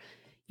whatever,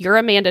 you're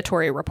a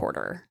mandatory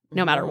reporter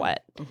no matter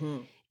what.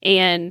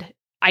 And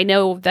I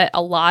know that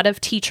a lot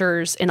of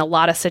teachers in a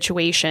lot of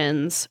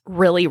situations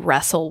really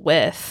wrestle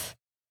with,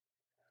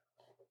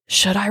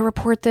 should I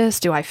report this?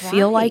 Do I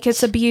feel like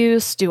it's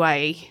abuse?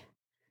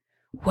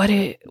 What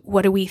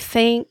do we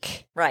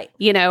think? Right.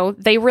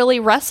 They really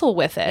wrestle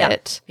with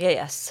it. Yeah.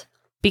 Yes.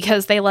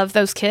 Because they love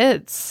those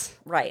kids.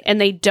 Right.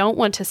 And they don't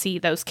want to see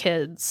those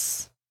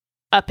kids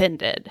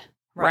upended.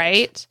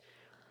 Right.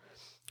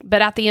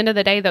 But at the end of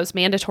the day, those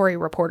mandatory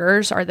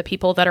reporters are the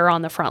people that are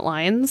on the front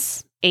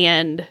lines,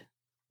 and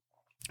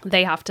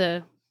they have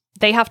to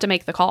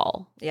make the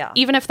call. Yeah.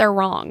 Even if they're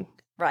wrong.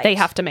 Right. They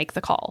have to make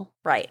the call.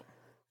 Right.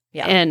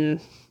 Yeah.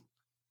 And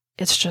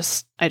it's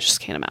just, I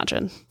just can't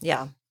imagine.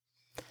 Yeah.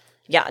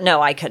 Yeah,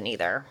 no, I couldn't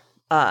either.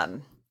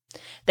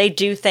 They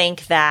do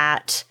think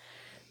that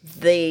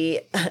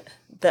the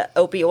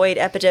opioid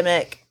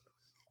epidemic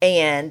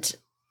and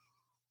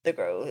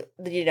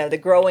the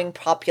growing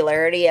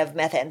popularity of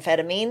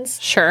methamphetamines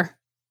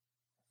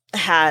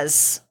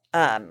has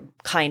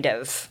kind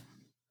of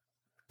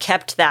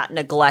kept that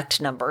neglect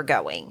number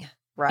going,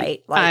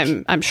 right?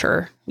 I'm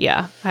sure.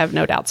 Yeah, I have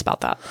no doubts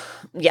about that.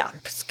 Yeah,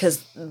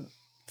 because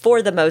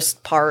for the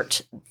most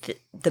part,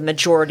 the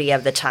majority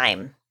of the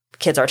time,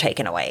 kids are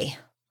taken away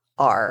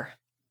are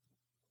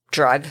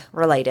drug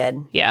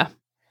related,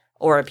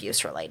 or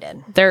abuse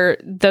related.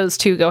 Those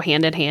two go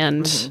hand in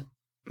hand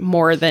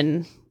more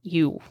than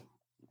you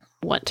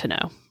want to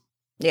know.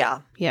 Yeah.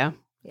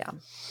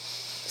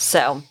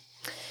 So,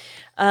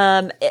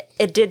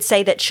 it did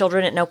say that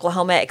children in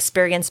Oklahoma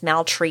experience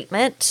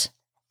maltreatment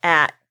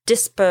at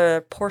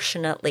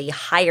disproportionately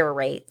higher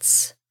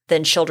rates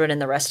than children in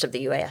the rest of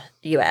the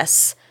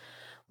U.S.,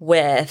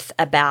 with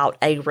about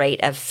a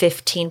rate of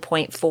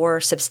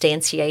 15.4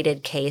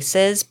 substantiated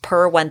cases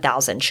per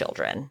 1,000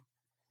 children.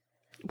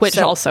 Which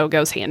also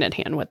goes hand in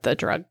hand with the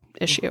drug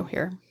issue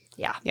here.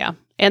 Yeah. Yeah.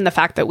 And the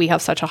fact that we have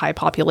such a high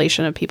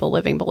population of people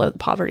living below the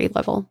poverty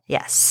level.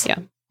 Yes. Yeah.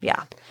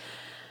 Yeah.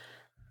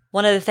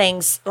 One of the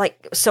things,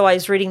 so I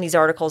was reading these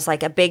articles, a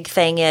big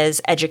thing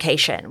is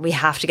education. We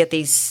have to get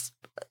these,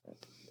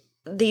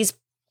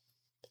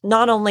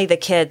 not only the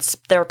kids,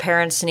 their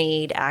parents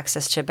need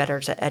access to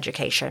better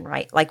education,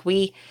 right?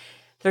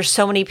 There's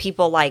so many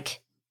people,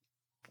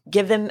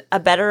 give them a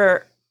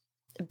better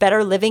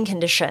living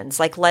conditions.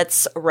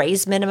 Let's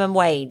raise minimum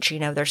wage.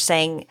 They're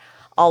saying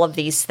all of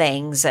these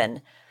things,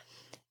 and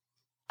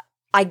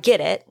I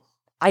get it.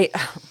 I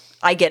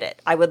get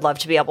it. I would love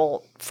to be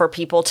able for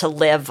people to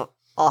live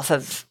off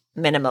of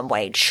minimum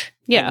wage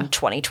in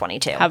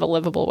 2022. Have a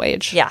livable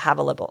wage. Yeah, have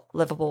a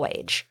livable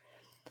wage.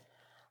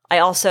 I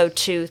also,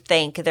 too,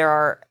 think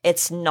that's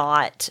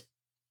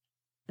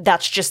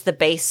just the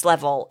base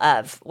level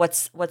of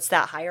what's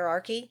that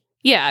hierarchy?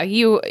 Yeah,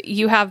 you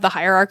have the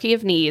hierarchy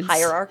of needs.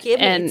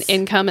 And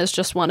income is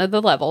just one of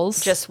the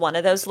levels. Just one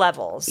of those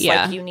levels.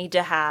 Yeah. You need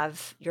to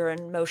have your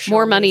emotional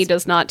More money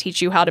does not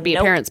teach you how to be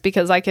a parent,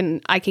 because I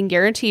can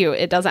guarantee you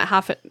it doesn't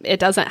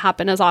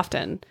happen as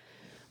often.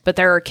 But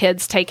there are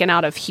kids taken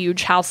out of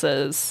huge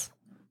houses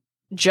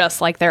just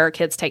like there are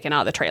kids taken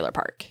out of the trailer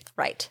park.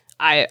 Right.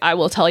 I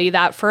will tell you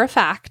that for a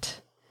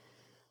fact.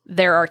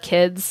 There are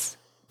kids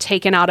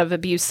taken out of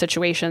abuse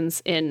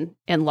situations in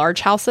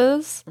large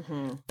houses.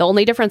 The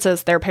only difference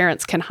is their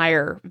parents can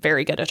hire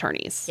very good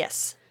attorneys.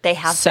 Yes. They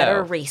have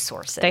better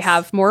resources. They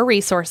have more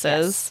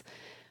resources. Yes.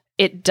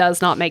 It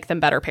does not make them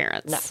better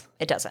parents. No,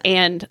 it doesn't.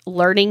 And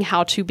learning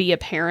how to be a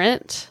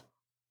parent,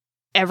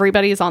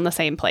 everybody's on the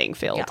same playing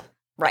field. Yeah.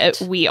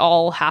 Right. We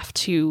all have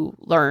to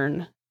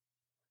learn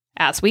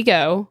as we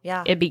go.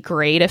 Yeah. It'd be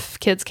great if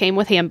kids came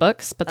with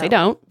handbooks, but they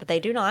don't. But they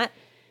do not.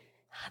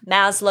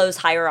 Maslow's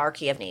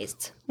hierarchy of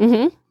needs.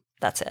 Mm-hmm.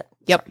 That's it.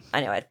 Yep.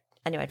 Sorry.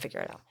 I knew I'd figure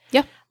it out.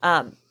 Yeah.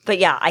 But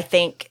yeah, I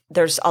think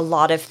there's a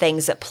lot of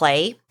things at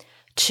play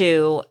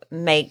to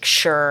make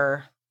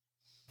sure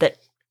that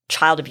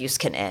child abuse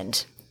can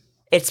end.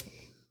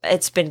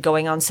 It's been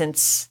going on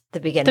since the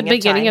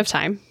beginning of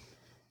time.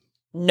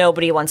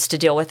 Nobody wants to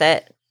deal with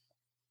it.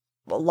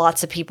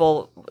 Lots of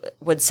people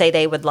would say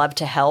they would love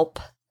to help.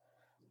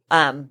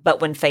 But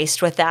when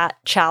faced with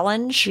that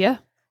challenge,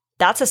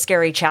 that's a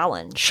scary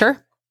challenge.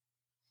 Sure.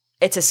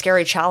 It's a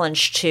scary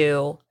challenge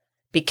to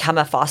become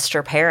a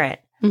foster parent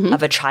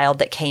of a child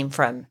that came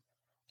from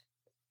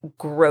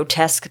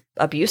grotesque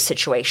abuse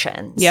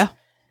situations. Yeah.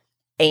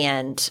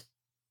 And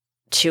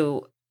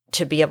to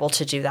be able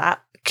to do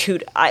that,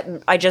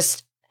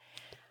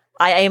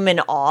 I am in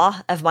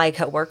awe of my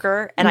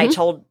coworker, and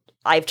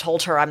I've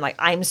told her, I'm like,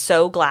 I'm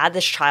so glad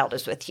this child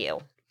is with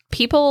you.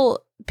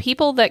 People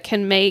that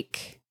can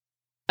make,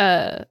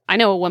 I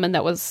know a woman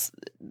that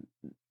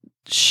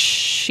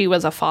she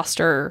was a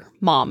foster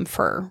mom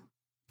for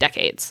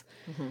decades.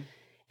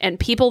 And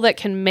people that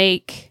can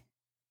make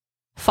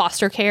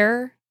foster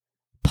care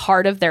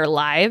part of their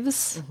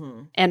lives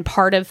and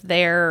part of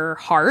their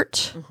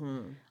heart,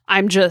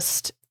 I'm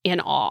just in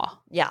awe.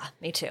 Yeah,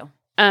 me too.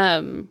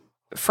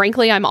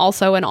 Frankly, I'm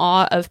also in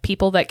awe of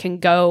people that can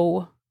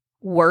go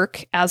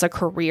work as a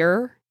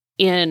career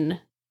in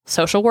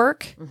social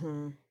work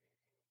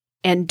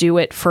and do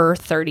it for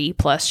 30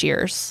 plus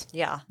years.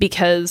 Yeah.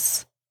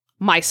 Because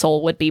my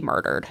soul would be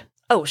murdered.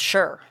 Oh,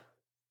 sure.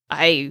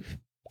 I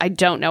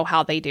don't know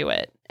how they do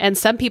it. And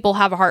some people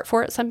have a heart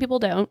for it, some people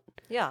don't.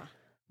 Yeah.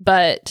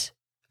 But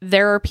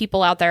there are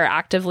people out there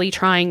actively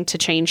trying to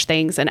change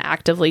things and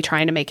actively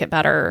trying to make it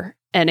better.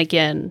 And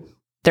again,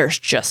 there's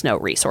just no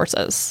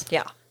resources.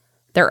 Yeah.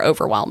 They're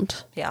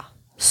overwhelmed. Yeah.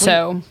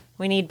 So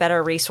we need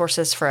better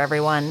resources for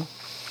everyone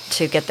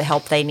to get the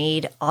help they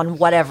need on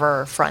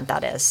whatever front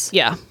that is.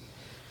 Yeah.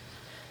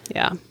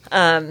 Yeah.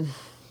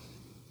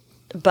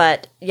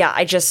 But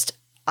yeah,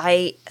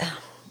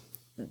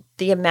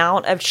 the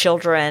amount of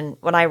children,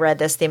 when I read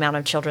this, the amount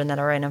of children that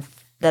are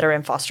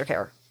in foster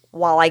care,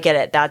 while I get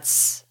it,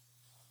 that's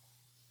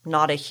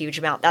not a huge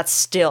amount. That's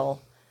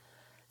still...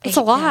 It's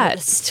a lot.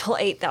 It's still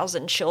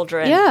 8,000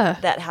 children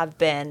that have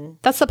been...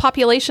 That's the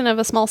population of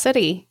a small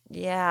city.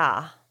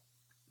 Yeah.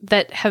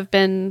 That have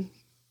been...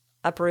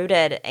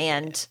 uprooted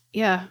and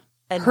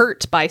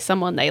hurt by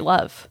someone they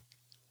love.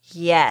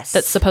 Yes.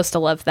 That's supposed to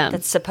love them.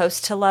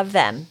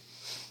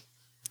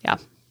 Yeah.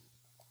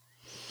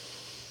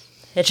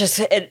 It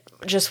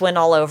just went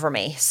all over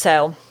me.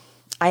 So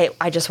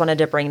I just wanted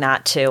to bring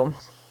that to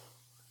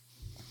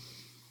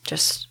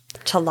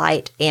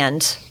light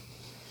and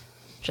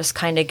just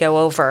kind of go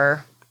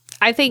over.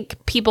 I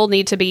think people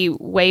need to be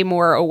way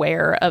more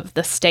aware of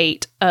the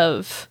state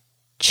of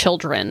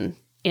children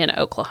in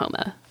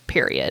Oklahoma,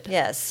 period.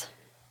 Yes.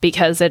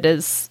 Because it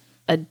is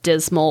a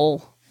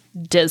dismal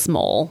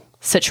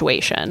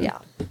situation. Yeah.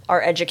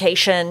 Our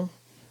education,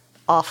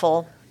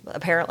 awful,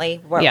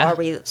 apparently. Are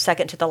we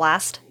second to the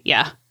last?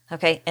 Yeah.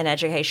 Okay, in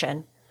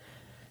education.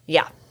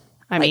 Yeah.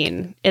 I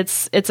mean,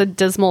 it's a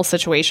dismal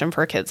situation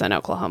for kids in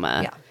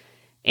Oklahoma. Yeah.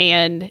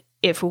 And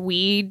if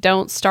we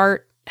don't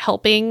start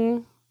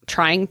helping,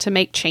 trying to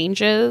make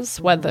changes,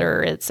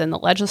 whether it's in the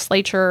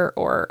legislature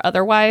or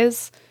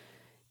otherwise,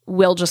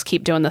 we'll just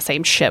keep doing the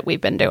same shit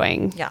we've been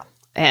doing. Yeah.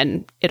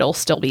 And it'll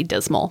still be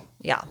dismal.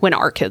 Yeah. When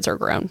our kids are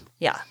grown.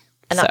 Yeah.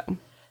 And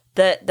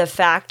the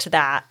fact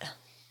that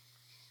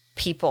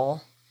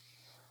people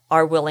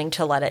are willing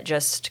to let it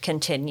just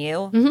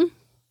continue.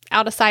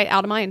 Out of sight,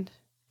 out of mind.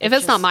 If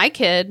it's not my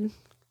kid,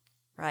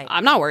 right,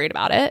 I'm not worried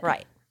about it.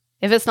 Right.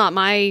 If it's not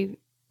my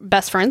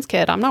best friend's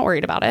kid, I'm not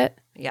worried about it.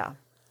 Yeah.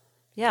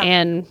 Yeah.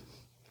 And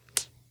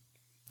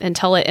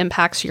until it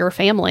impacts your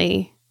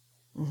family,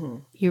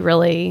 you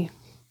really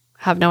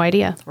have no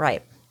idea.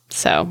 Right.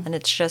 So. And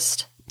it's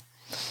just,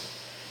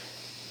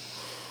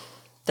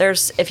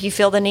 if you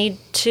feel the need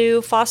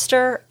to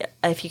foster,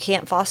 if you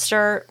can't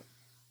foster,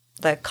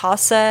 the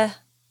CASA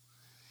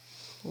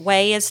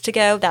way is to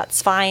go.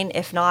 That's fine.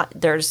 If not,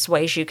 there's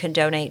ways you can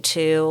donate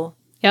to.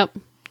 Yep.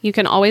 You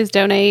can always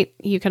donate.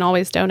 You can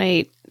always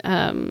donate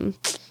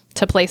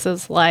to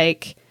places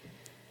like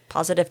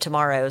Positive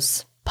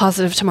Tomorrows.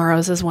 Positive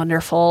Tomorrows is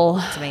wonderful.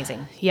 It's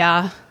amazing.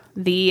 Yeah.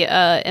 The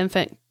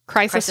Infant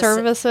Crisis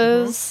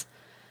Services.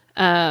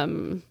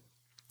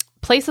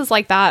 Places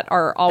like that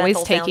are always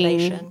Bethel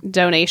taking Foundation.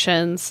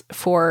 Donations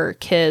for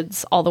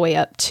kids all the way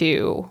up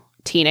to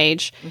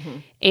teenage.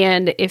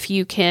 And if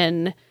you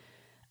can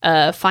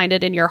find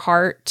it in your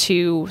heart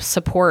to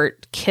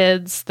support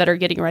kids that are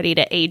getting ready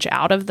to age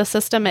out of the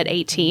system at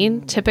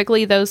 18,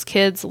 typically those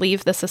kids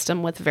leave the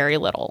system with very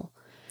little.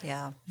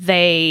 Yeah.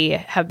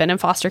 They have been in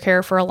foster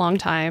care for a long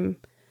time.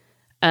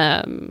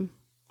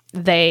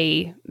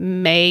 They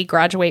may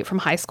graduate from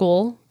high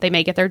school. They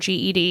may get their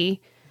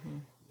GED,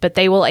 but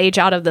they will age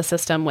out of the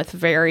system with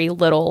very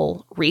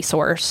little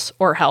resource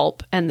or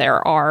help. And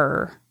there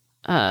are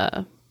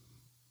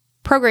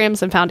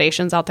programs and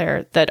foundations out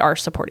there that are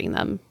supporting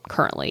them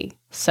currently.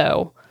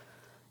 So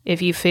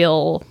if you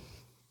feel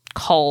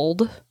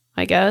called,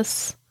 I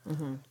guess,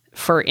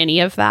 for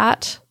any of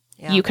that,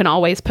 you can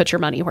always put your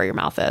money where your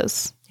mouth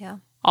is. Yeah.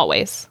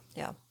 Always.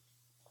 Yeah.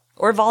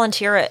 Or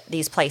volunteer at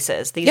these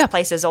places. These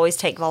places always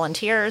take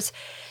volunteers.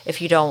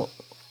 If you don't,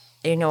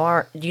 you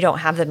don't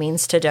have the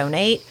means to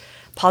donate.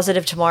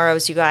 Positive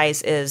Tomorrows, you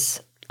guys,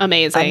 is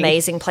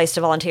amazing place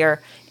to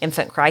volunteer.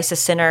 Infant Crisis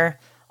Center,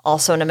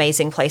 also an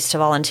amazing place to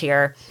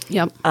volunteer.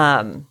 Yep.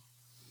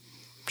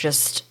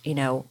 Just,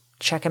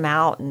 check them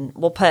out, and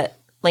we'll put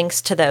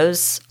links to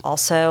those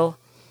also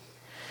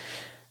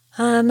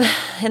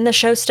in the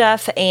show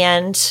stuff.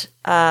 And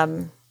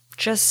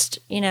just,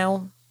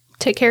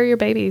 take care of your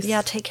babies.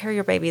 Yeah, take care of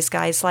your babies,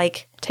 guys.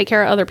 Take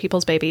care of other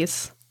people's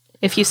babies.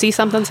 If you see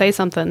something, say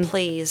something.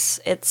 Please.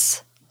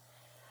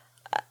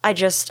 I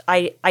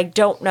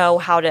don't know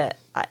how to,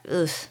 I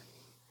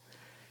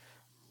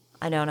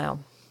don't know.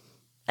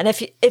 And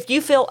if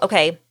you feel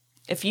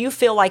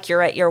like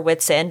you're at your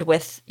wit's end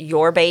with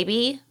your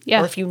baby,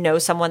 or if you know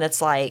someone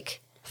that's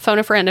like, phone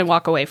a friend and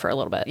walk away for a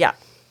little bit. Yeah.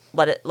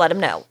 Let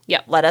them know.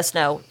 Yeah. Let us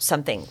know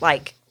something.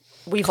 Like,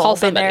 we've Call all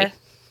been somebody. there.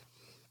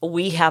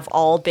 We have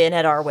all been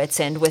at our wit's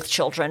end with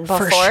children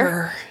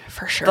before.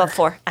 For sure.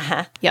 Before.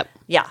 Yep.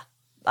 Yeah.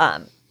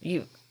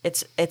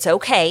 It's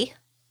okay.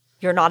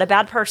 You're not a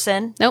bad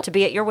person to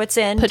be at your wit's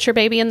end. Put your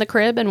baby in the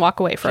crib and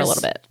walk away for a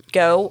little bit.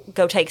 Go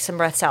take some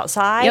breaths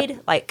outside.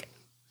 Yep. Like,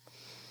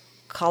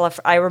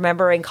 I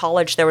remember in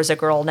college there was a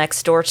girl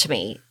next door to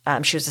me.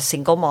 She was a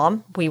single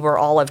mom. We were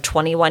all of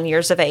 21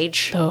 years of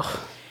age.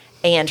 Oh.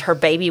 And her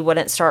baby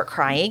wouldn't start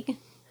crying.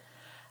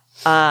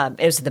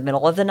 It was in the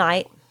middle of the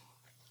night.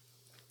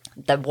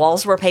 The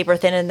walls were paper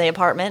thin in the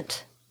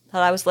apartment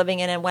that I was living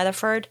in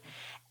Weatherford.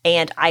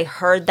 And I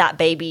heard that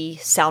baby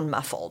sound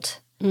muffled.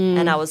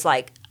 And I was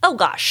like, oh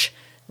gosh,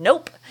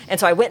 nope. And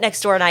so I went next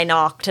door and I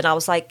knocked and I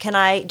was like,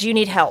 do you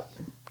need help?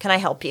 Can I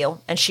help you?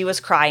 And she was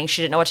crying.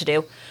 She didn't know what to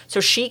do. So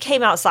she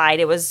came outside.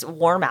 It was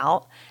warm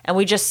out. And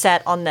we just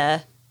sat on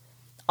the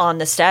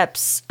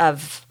steps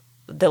of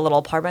the little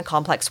apartment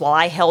complex while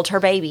I held her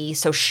baby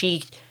so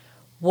she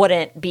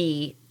wouldn't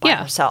be by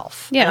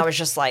herself. Yeah. And I was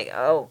just like,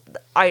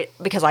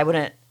 because I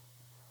wouldn't.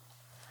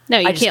 No,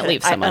 you can't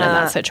leave someone in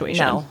that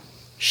situation. No.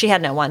 She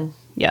had no one.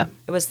 Yeah.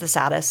 It was the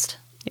saddest.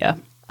 Yeah.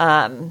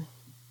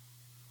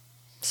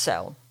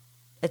 So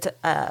it's,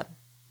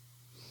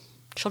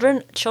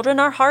 children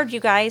are hard, you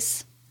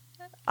guys.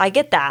 I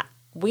get that.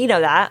 We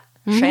know that.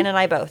 Shane and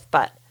I both,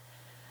 but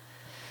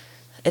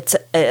it's,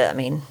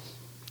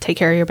 take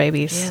care of your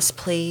babies. Yes,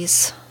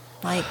 please.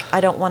 Like,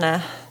 I don't want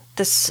to,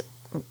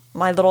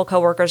 my little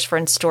coworker's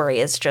friend's story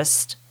is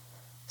just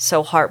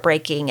so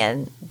heartbreaking,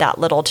 and that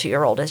little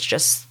 2-year-old is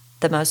just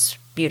the most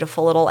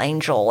beautiful little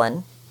angel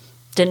and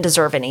didn't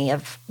deserve any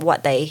of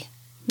what they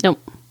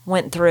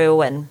went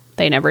through, and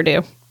they never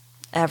do.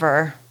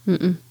 Ever.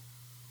 Mm-mm.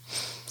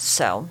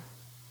 So,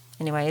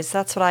 anyways,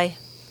 that's what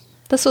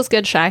This was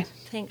good, Shy.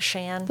 Thanks,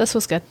 Shan. This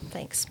was good.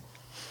 Thanks.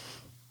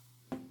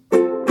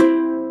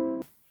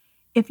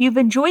 If you've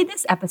enjoyed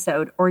this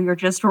episode, or you're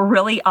just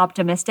really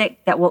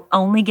optimistic that we'll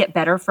only get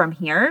better from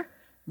here,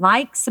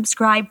 like,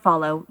 subscribe,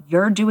 follow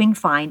You're Doing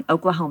Fine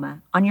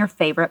Oklahoma on your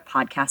favorite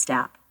podcast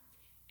app.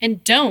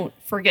 And don't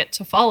forget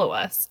to follow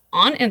us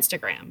on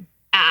Instagram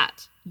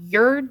at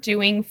You're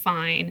Doing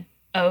Fine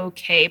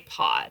OK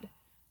Pod.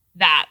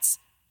 That's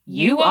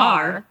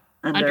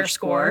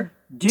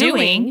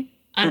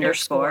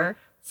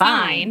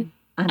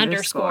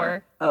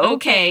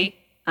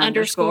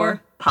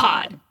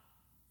UR_doing_fine_OK_pod.